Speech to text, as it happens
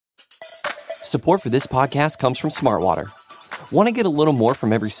Support for this podcast comes from Smartwater. Want to get a little more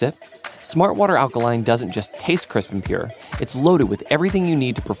from every sip? Smartwater Alkaline doesn't just taste crisp and pure, it's loaded with everything you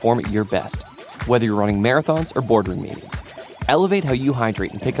need to perform at your best, whether you're running marathons or boardroom meetings. Elevate how you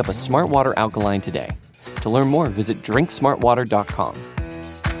hydrate and pick up a Smartwater Alkaline today. To learn more, visit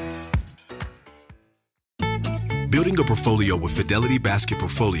drinksmartwater.com. Building a portfolio with Fidelity Basket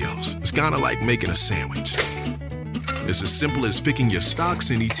Portfolios is kind of like making a sandwich. It's as simple as picking your stocks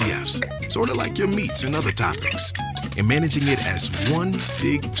and ETFs, sort of like your meats and other topics, and managing it as one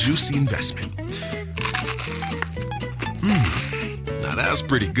big, juicy investment. Now that's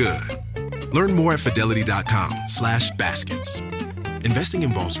pretty good. Learn more at fidelity.com/baskets. Investing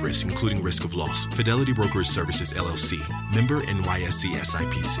involves risk, including risk of loss. Fidelity Brokerage Services, LLC. Member NYSE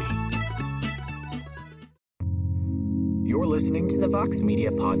SIPC. You're listening to the Vox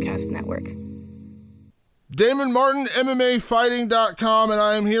Media Podcast Network. Damon Martin, MMAfighting.com, and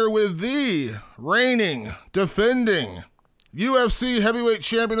I am here with the reigning, defending UFC heavyweight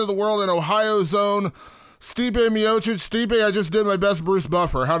champion of the world in Ohio Zone, Stipe Miocic. Stipe, I just did my best Bruce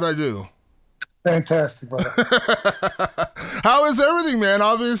Buffer. How'd I do? Fantastic, brother. How is everything, man?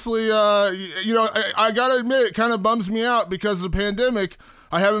 Obviously, I got to admit, it kind of bums me out because of the pandemic.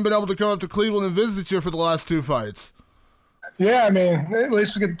 I haven't been able to come up to Cleveland and visit you for the last two fights. Yeah, I mean, at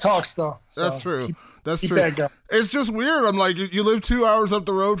least we get to talk still. So That's true. That's keep true. that going. It's just weird. I'm like, you live 2 hours up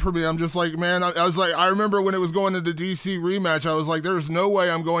the road from me. I'm just like, man, I was like, I remember when it was going to the DC rematch, I was like, there's no way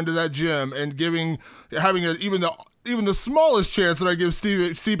I'm going to that gym and having even the smallest chance that I give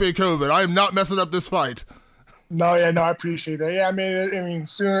Stipe COVID. I am not messing up this fight. No, I appreciate that. Yeah, I mean,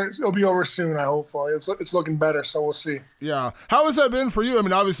 sooner it'll be over soon. I hope. It's looking better, so we'll see. Yeah, how has that been for you? I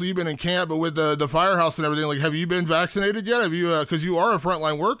mean, obviously you've been in camp, but with the firehouse and everything, like, have you been vaccinated yet? Have you? Because you are a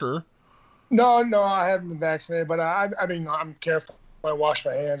frontline worker. No, I haven't been vaccinated, but I mean, I'm careful. I wash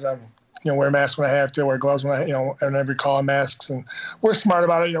my hands. I'm, wear a mask when I have to, wear gloves when and every call on masks, and we're smart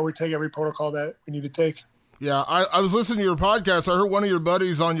about it. We take every protocol that we need to take. Yeah, I was listening to your podcast. I heard one of your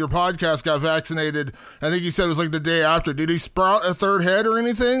buddies on your podcast got vaccinated. I think he said it was like the day after. Did he sprout a third head or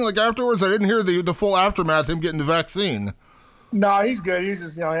anything? Like afterwards, I didn't hear the full aftermath, him getting the vaccine. No, he's good. He's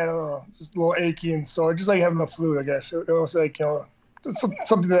just, had a little achy and sore, just like having the flu, I guess. It was like,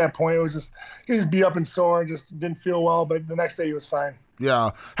 something to that point. It was just, he just beat up and sore and just didn't feel well, but the next day he was fine.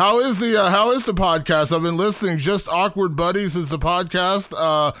 Yeah. How is the podcast? I've been listening. Just Awkward Buddies is the podcast.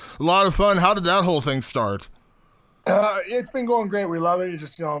 A lot of fun. How did that whole thing start? It's been going great. We love it. It's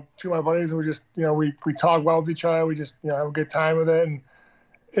just, two of my buddies, and we just, we talk well with each other. We just, have a good time with it. And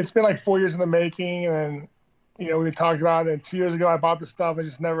it's been like 4 years in the making. And then, we talked about it. And 2 years ago, I bought the stuff and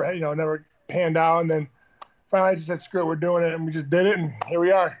just never, never panned out. And then finally I just said, screw it, we're doing it. And we just did it. And here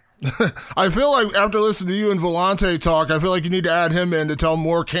we are. I feel like after listening to you and Volante talk, I feel like you need to add him in to tell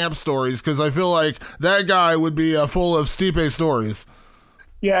more camp stories, because I feel like that guy would be full of Stipe stories.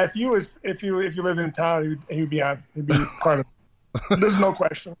 Yeah, if you lived in town, he'd be on. He'd be part of it. There's no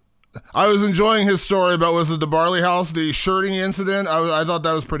question. I was enjoying his story about, was it the Barley House, the shirting incident? I thought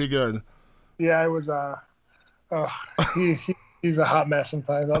that was pretty good. Yeah, it was. He's a hot mess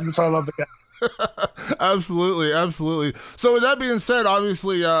sometimes. That's why I love the guy. Absolutely. So with that being said,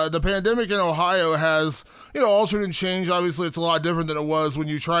 obviously the pandemic in Ohio has, altered and changed. Obviously it's a lot different than it was when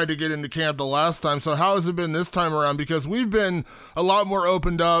you tried to get into camp the last time. So how has it been this time around? Because we've been a lot more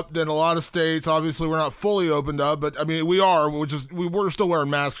opened up than a lot of states. Obviously we're not fully opened up, but I mean, we are, we're still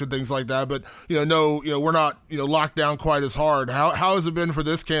wearing masks and things like that, but we're not, locked down quite as hard. How has it been for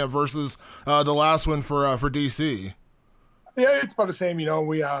this camp versus the last one for DC? Yeah, it's about the same.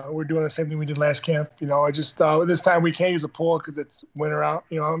 We're doing the same thing we did last camp. I just this time we can't use a pool because it's winter out.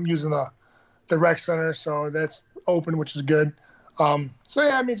 I'm using the rec center, so that's open, which is good. So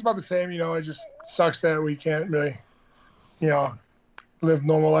yeah, I mean, it's about the same. It just sucks that we can't really, live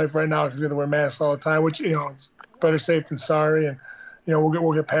normal life right now because we have to wear masks all the time. Which it's better safe than sorry, and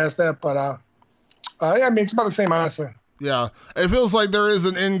we'll get past that. But yeah, I mean, it's about the same, honestly. Yeah, it feels like there is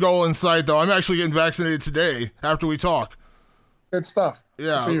an end goal in sight, though. I'm actually getting vaccinated today after we talk. Good stuff. Yeah,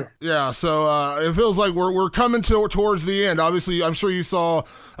 good for you. Yeah. So it feels like we're coming towards the end. Obviously, I'm sure you saw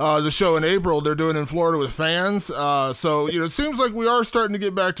the show in April. They're doing in Florida with fans. So it seems like we are starting to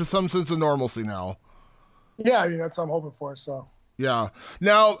get back to some sense of normalcy now. Yeah, I mean, that's what I'm hoping for. So. Yeah.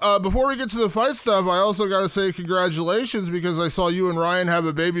 Now, before we get to the fight stuff, I also got to say congratulations, because I saw you and Ryan have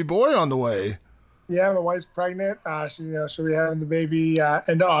a baby boy on the way. Yeah, my wife's pregnant. She'll be having the baby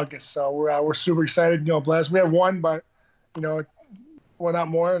end of August. So we're super excited. Blessed. We have one, but why not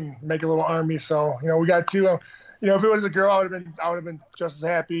more and make a little army? So we got two. If it was a girl, I would have been just as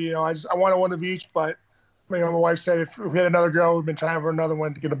happy. I wanted one of each, but You know, my wife said if we had another girl, we've been trying for another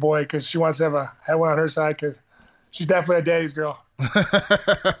one to get a boy because she wants to have one on her side because she's definitely a daddy's girl.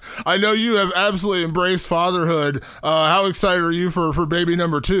 I know you have absolutely embraced fatherhood. How excited are you for baby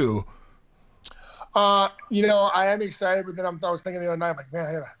number 2? You know, I am excited, but then I was thinking the other night, I'm like, man,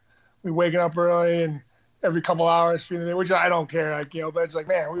 I gotta be waking up early and every couple hours feeling it, which I don't care, like, you know, but it's like,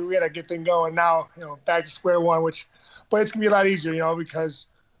 man, we gotta get things going now, you know, back to square one, but it's gonna be a lot easier, you know, because,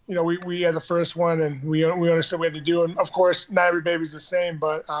 you know, we had the first one and we understood what we had to do. And of course, not every baby's the same,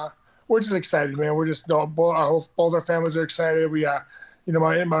 but we're just excited, man. We're just, both our families are excited. We, you know,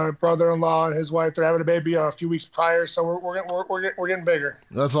 my brother-in-law and his wife, they're having a baby a few weeks prior, so we're getting bigger.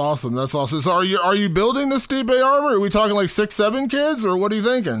 That's awesome. That's awesome. So are you building the Stipe armor? Are we talking like 6, 7 kids, or what are you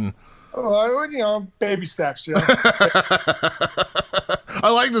thinking? Well, you know, baby steps, you know. I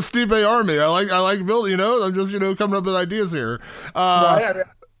like the Stipe army. I like building, you know, I'm just, you know, coming up with ideas here.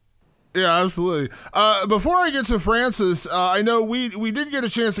 Yeah, absolutely. Before I get to Francis, I know we did get a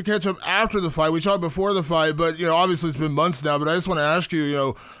chance to catch up after the fight. We talked before the fight, but, you know, obviously it's been months now, but I just want to ask you, you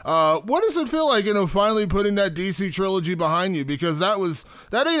know, what does it feel like, you know, finally putting that DC trilogy behind you? Because that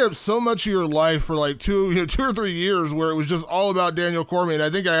ate up so much of your life for like 2 or 3 years where it was just all about Daniel Cormier. And I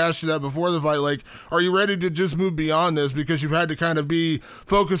think I asked you that before the fight, like, are you ready to just move beyond this because you've had to kind of be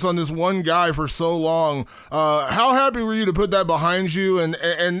focused on this one guy for so long? How happy were you to put that behind you?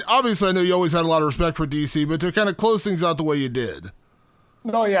 And obviously I know you always had a lot of respect for DC, but to kind of close things out the way you did.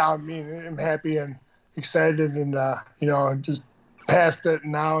 No, yeah, I mean, I'm happy and excited and, you know, just past it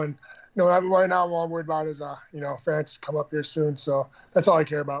now. And, you know, right now all I'm worried about is, you know, Francis come up here soon. So that's all I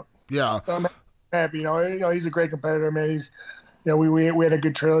care about. Yeah. But I'm happy, you know, he's a great competitor, man. He's, you know, we had a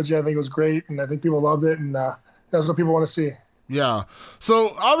good trilogy. I think it was great. And I think people loved it. And that's what people want to see. Yeah.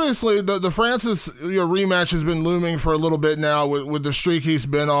 So obviously the Francis rematch has been looming for a little bit now with the streak he's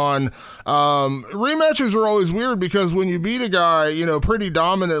been on. Rematches are always weird because when you beat a guy, you know, pretty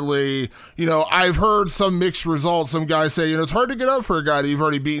dominantly, you know, I've heard some mixed results. Some guys say, you know, it's hard to get up for a guy that you've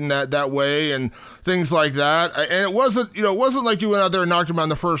already beaten that way and things like that. And it wasn't like you went out there and knocked him out in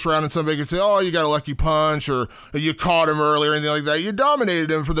the first round and somebody could say, oh, you got a lucky punch or you caught him early or anything like that. You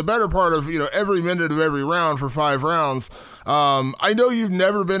dominated him for the better part of, you know, every minute of every round for 5 rounds. I know you've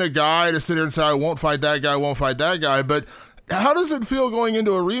never been a guy to sit here and say, I won't fight that guy, but how does it feel going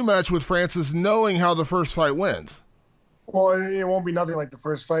into a rematch with Francis knowing how the first fight went? Well, it won't be nothing like the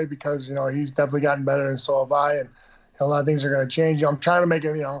first fight because, you know, he's definitely gotten better and so have I, and a lot of things are going to change. I'm trying to make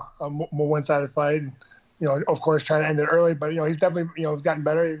it, you know, a more one-sided fight and, you know, of course, trying to end it early, but, you know, he's definitely, you know, he's gotten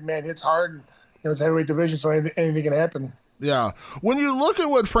better. Man, hits hard and, you know, it's a heavyweight division, so anything can happen. Yeah. When you look at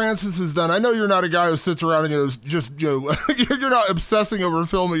what Francis has done, I know you're not a guy who sits around and, you know, just, you know, you're not obsessing over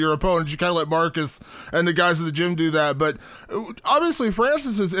film of your opponents. You kind of let Marcus and the guys at the gym do that. But obviously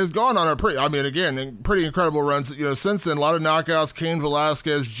Francis has gone on a pretty incredible runs, you know, since then. A lot of knockouts, Cain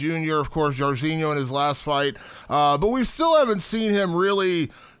Velasquez Jr., of course, Jairzinho in his last fight. But we still haven't seen him really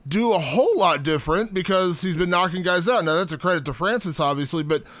do a whole lot different because he's been knocking guys out. Now, that's a credit to Francis, obviously,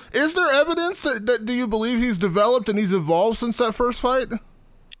 but is there evidence that do you believe he's developed and he's evolved since that first fight?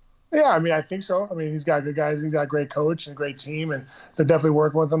 Yeah, I mean, I think so. I mean, he's got good guys. He's got a great coach and a great team, and they're definitely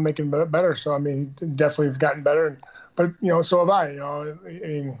working with him, making it better. So, I mean, he definitely have gotten better. But, you know, so have I. You know, I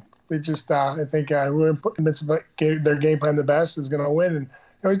mean, we just, I think we're in the midst of their game plan the best is going to win. And,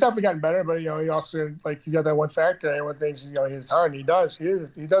 you know, he's definitely gotten better, but, you know, he also, like, he's got that one factor. Everyone thinks, you know, it's hard, and he does.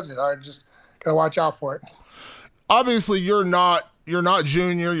 He does it hard. Just got to watch out for it. Obviously, you're not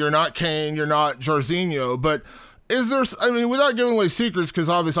Junior, you're not Cain, you're not Jairzinho, but is there, I mean, without giving away secrets, because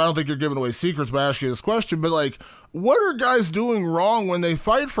obviously I don't think you're giving away secrets by asking you this question, but, like, what are guys doing wrong when they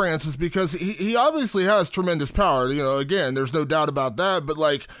fight Francis? Because he obviously has tremendous power. You know, again, there's no doubt about that. But,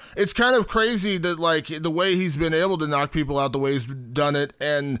 like, it's kind of crazy that, like, the way he's been able to knock people out the way he's done it.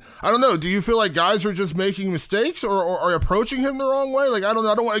 And I don't know, do you feel like guys are just making mistakes or approaching him the wrong way? Like, I don't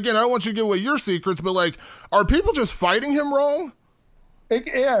know. I don't want you to give away your secrets, but, like, are people just fighting him wrong?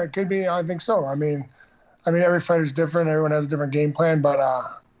 Yeah, it could be. I think so. I mean, every fighter's different. Everyone has a different game plan. But,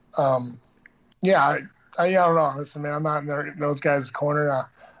 yeah, I don't know. Listen, man, I'm not in those guys' corner.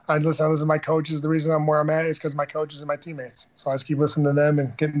 I listen to my coaches. The reason I'm where I'm at is because my coaches and my teammates. So I just keep listening to them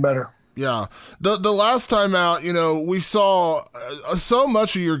and getting better. Yeah. The last time out, you know, we saw so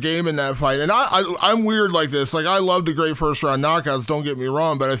much of your game in that fight. And I'm weird like this. Like, I love the great first round knockouts, don't get me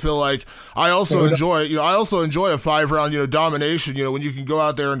wrong, but I feel like I also enjoy a 5-round, you know, domination, you know, when you can go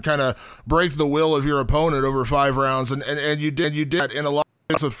out there and kind of break the will of your opponent over 5 rounds. And you did that in a lot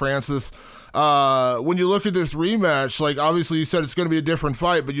with Francis. When you look at this rematch, like obviously you said it's going to be a different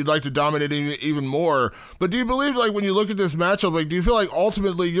fight, but you'd like to dominate even more. But do you believe, like when you look at this matchup, like do you feel like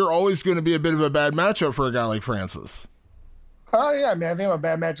ultimately you're always going to be a bit of a bad matchup for a guy like Francis? Yeah, I mean, I think I'm a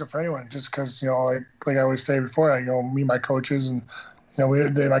bad matchup for anyone, just because like I always say before, me and my coaches and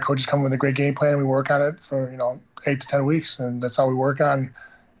my coaches come with a great game plan. We work on it for 8 to 10 weeks, and that's how we work on,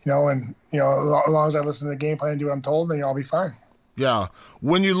 as long as I listen to the game plan and do what I'm told, then I'll be fine. Yeah.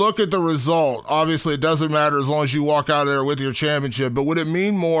 When you look at the result, obviously it doesn't matter as long as you walk out of there with your championship, but would it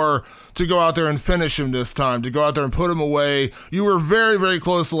mean more to go out there and finish him this time, to go out there and put him away? You were very, very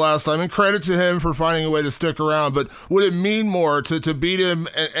close the last time, and credit to him for finding a way to stick around, but would it mean more to beat him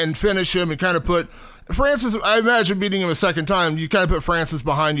and finish him and kind of put Francis, I imagine beating him a second time, you kind of put Francis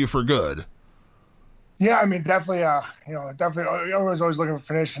behind you for good? Yeah, I mean, definitely, definitely, everyone's always looking for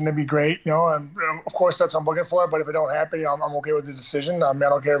finish, and it'd be great, and of course that's what I'm looking for, but if it don't happen, I'm okay with the decision. I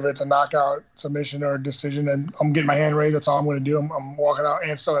don't care if it's a knockout, submission, or a decision, and I'm getting my hand raised, that's all I'm going to do. I'm walking out,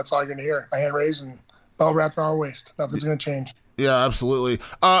 and so that's all you're going to hear, my hand raised and belt wrapped around my waist. Nothing's going to change. Yeah, absolutely.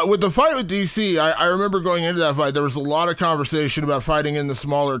 With the fight with DC, I remember going into that fight, there was a lot of conversation about fighting in the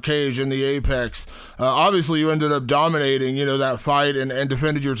smaller cage in the Apex. Obviously, you ended up dominating, that fight and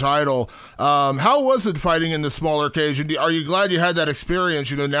defended your title. How was it fighting in the smaller cage? And are you glad you had that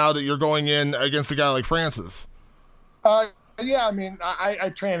experience, now that you're going in against a guy like Francis? Yeah, I mean,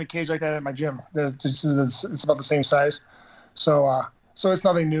 I train in a cage like that at my gym. It's about the same size. So it's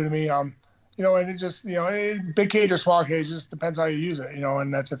nothing new to me. And it just, big cage or small cage, just depends how you use it,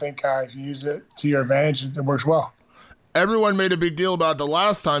 and that's, I think, if you use it to your advantage, it works well. Everyone made a big deal about the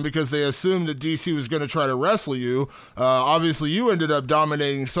last time because they assumed that DC was going to try to wrestle you. Obviously, you ended up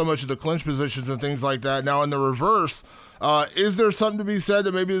dominating so much of the clinch positions and things like that. Now, in the reverse, is there something to be said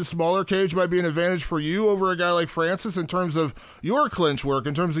that maybe the smaller cage might be an advantage for you over a guy like Francis in terms of your clinch work,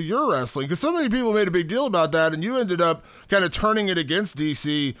 in terms of your wrestling? Because so many people made a big deal about that, and you ended up kind of turning it against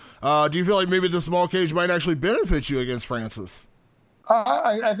DC. Do you feel like maybe the small cage might actually benefit you against Francis?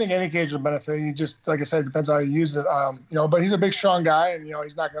 I think any cage will benefit. You just, like I said, it depends how you use it. But he's a big, strong guy, and,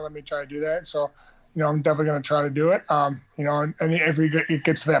 he's not going to let me try to do that. So, I'm definitely going to try to do it. And if it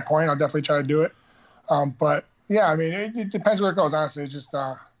gets to that point, I'll definitely try to do it. But yeah, I mean, it depends where it goes, honestly. It's just,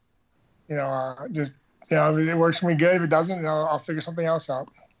 if it works for me, good. If it doesn't, I'll figure something else out.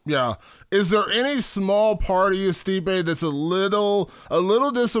 Yeah. Is there any small part of you, Stipe, that's a little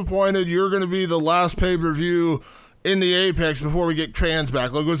disappointed you're going to be the last pay-per-view in the Apex before we get fans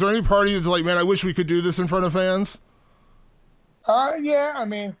back? Like, was there any part of you that's like, man, I wish we could do this in front of fans? Yeah, I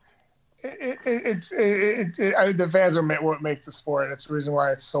mean, the fans are what makes the sport. It's the reason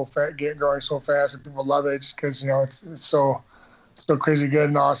why it's so growing so fast, and people love it because it's so crazy good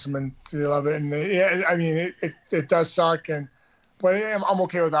and awesome, and they love it. And I mean, it does suck, but I'm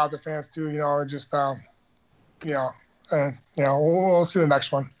okay without the fans too. We'll see the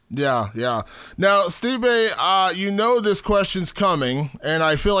next one. Yeah. Now, Stipe, this question's coming, and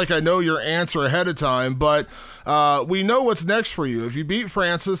I feel like I know your answer ahead of time, but we know what's next for you. If you beat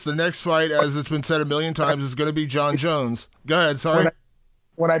Francis, the next fight, as it's been said a million times, is going to be John Jones. Go ahead, sorry.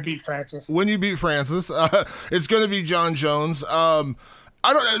 When I beat Francis. When you beat Francis, it's going to be John Jones.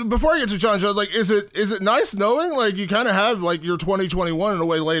 Before I get to John Jones, like, is it nice knowing, like, you kind of have, like, your 2021 in a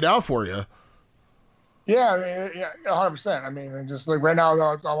way laid out for you? Yeah, I mean, 100%. I mean, just like right now,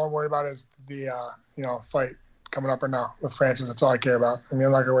 all I'm worried about is the fight coming up right now with Francis. That's all I care about. I mean,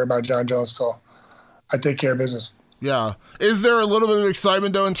 I'm not gonna worry about John Jones till I take care of business. Yeah. Is there a little bit of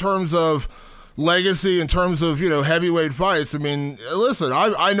excitement though in terms of legacy, in terms of heavyweight fights? I mean, listen,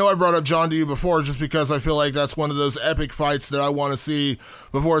 I know I brought up John to you before just because I feel like that's one of those epic fights that I want to see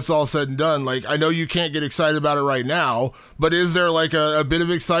before it's all said and done. Like, I know you can't get excited about it right now, but is there like a bit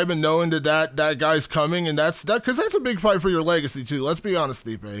of excitement knowing that guy's coming, and that's because that's a big fight for your legacy too. Let's be honest,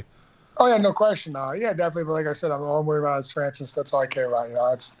 Stipe. Oh yeah, no question. Yeah, definitely. But like I said, all I'm worried about is Francis. That's all I care about.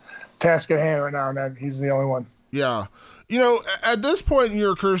 It's task at hand right now, and he's the only one. Yeah. At this point in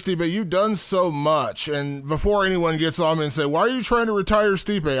your career, Stipe, you've done so much, and before anyone gets on me and say, why are you trying to retire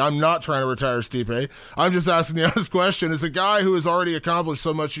Stipe? I'm not trying to retire Stipe. I'm just asking the honest question. As a guy who has already accomplished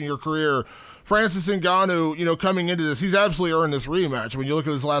so much in your career, Francis Ngannou, coming into this, he's absolutely earned this rematch. When you look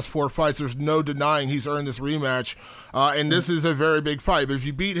at his last 4 fights, there's no denying he's earned this rematch, and this is a very big fight. But if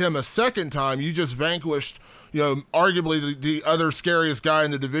you beat him a second time, you just vanquished arguably the other scariest guy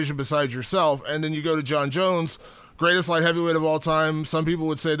in the division besides yourself, and then you go to John Jones, greatest light heavyweight of all time. Some people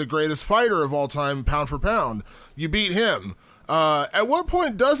would say the greatest fighter of all time, pound for pound. You beat him. At what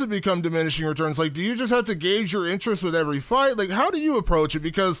point does it become diminishing returns? Like, do you just have to gauge your interest with every fight? Like, how do you approach it?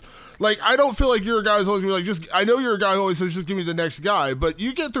 Because, like, I don't feel like you're a guy who's always like, I know you're a guy who always says, just give me the next guy. But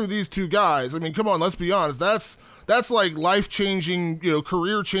you get through these two guys. I mean, come on, let's be honest. That's like life-changing,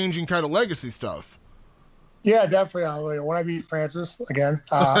 career-changing kind of legacy stuff. Yeah, definitely. When I beat Francis again.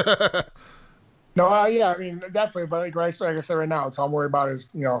 Yeah, I mean, definitely. But like I said right now, it's all I'm worried about is,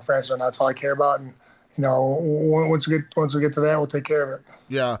 Francis, and that's all I care about. And, once we get to that, we'll take care of it.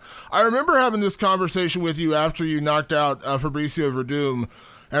 Yeah. I remember having this conversation with you after you knocked out Fabricio Verdum.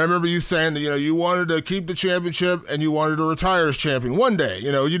 And I remember you saying that, you wanted to keep the championship and you wanted to retire as champion one day.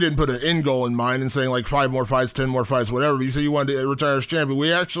 You didn't put an end goal in mind and saying like 5 more fights, 10 more fights, whatever. But you said you wanted to retire as champion.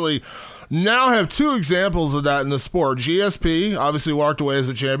 We actually now have 2 examples of that in the sport. GSP obviously walked away as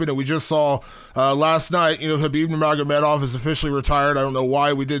a champion, and we just saw last night, Khabib Nurmagomedov is officially retired. I don't know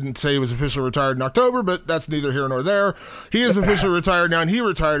why we didn't say he was officially retired in October, but that's neither here nor there. He is officially retired now, and he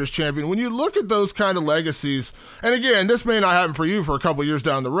retired as champion. When you look at those kind of legacies, and again, this may not happen for you for a couple of years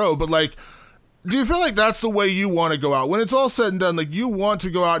down the road, but like, do you feel like that's the way you want to go out? When it's all said and done, like, you want to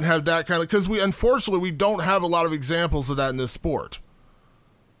go out and have that kind of, because unfortunately, we don't have a lot of examples of that in this sport.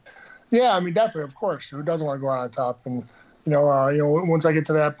 Yeah, I mean, definitely, of course. Who doesn't want to go out on top? And, once I get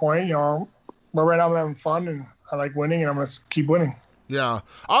to that point, but right now I'm having fun and I like winning and I'm going to keep winning. Yeah,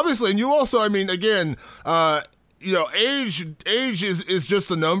 obviously. And you also, I mean, again, age is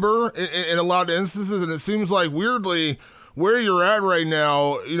just a number in a lot of instances. And it seems like weirdly where you're at right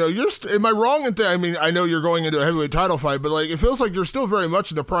now, am I wrong in that? I mean, I know you're going into a heavyweight title fight, but like, it feels like you're still very much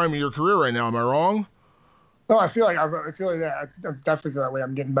in the prime of your career right now. Am I wrong? No, I feel like that. I definitely feel that way.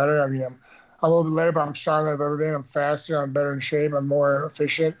 I'm getting better. I mean, I'm a little bit later, but I'm stronger than I've ever been. I'm faster. I'm better in shape. I'm more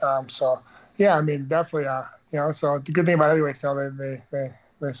efficient. So yeah, I mean, definitely. So the good thing about heavyweights now,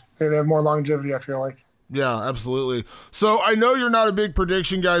 they have more longevity, I feel like. Yeah, absolutely. So I know you're not a big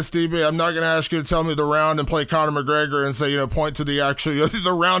prediction guy, Stipe. I'm not going to ask you to tell me the round and play Conor McGregor and say, point to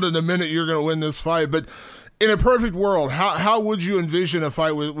the round in the minute you're going to win this fight, but. In a perfect world, how would you envision a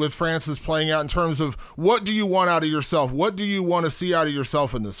fight with Francis playing out in terms of what do you want out of yourself? What do you want to see out of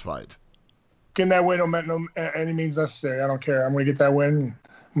yourself in this fight? Getting that win, no any means necessary. I don't care. I'm going to get that win.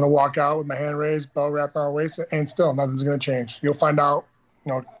 I'm going to walk out with my hand raised, belt wrapped around my waist, and still nothing's going to change. You'll find out.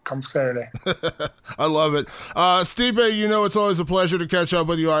 Come Saturday. I love it. Stipe, it's always a pleasure to catch up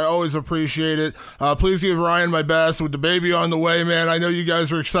with you. I always appreciate it. Please give Ryan my best with the baby on the way, man. I know you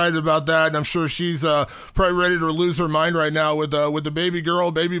guys are excited about that, and I'm sure she's probably ready to lose her mind right now with the baby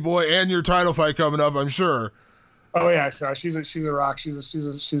girl, baby boy, and your title fight coming up, I'm sure. Oh, yeah. So she's a rock.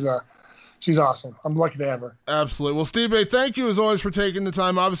 She's awesome. I'm lucky to have her. Absolutely. Well, Stipe, thank you as always for taking the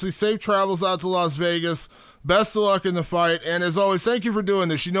time. Obviously, safe travels out to Las Vegas. Best of luck in the fight. And as always, thank you for doing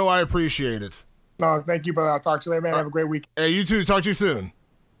this. I appreciate it. No, thank you, brother. I'll talk to you later, man. Have a great week. Hey, you too. Talk to you soon.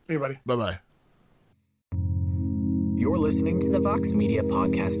 See you, buddy. Bye-bye. You're listening to the Vox Media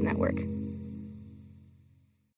Podcast Network.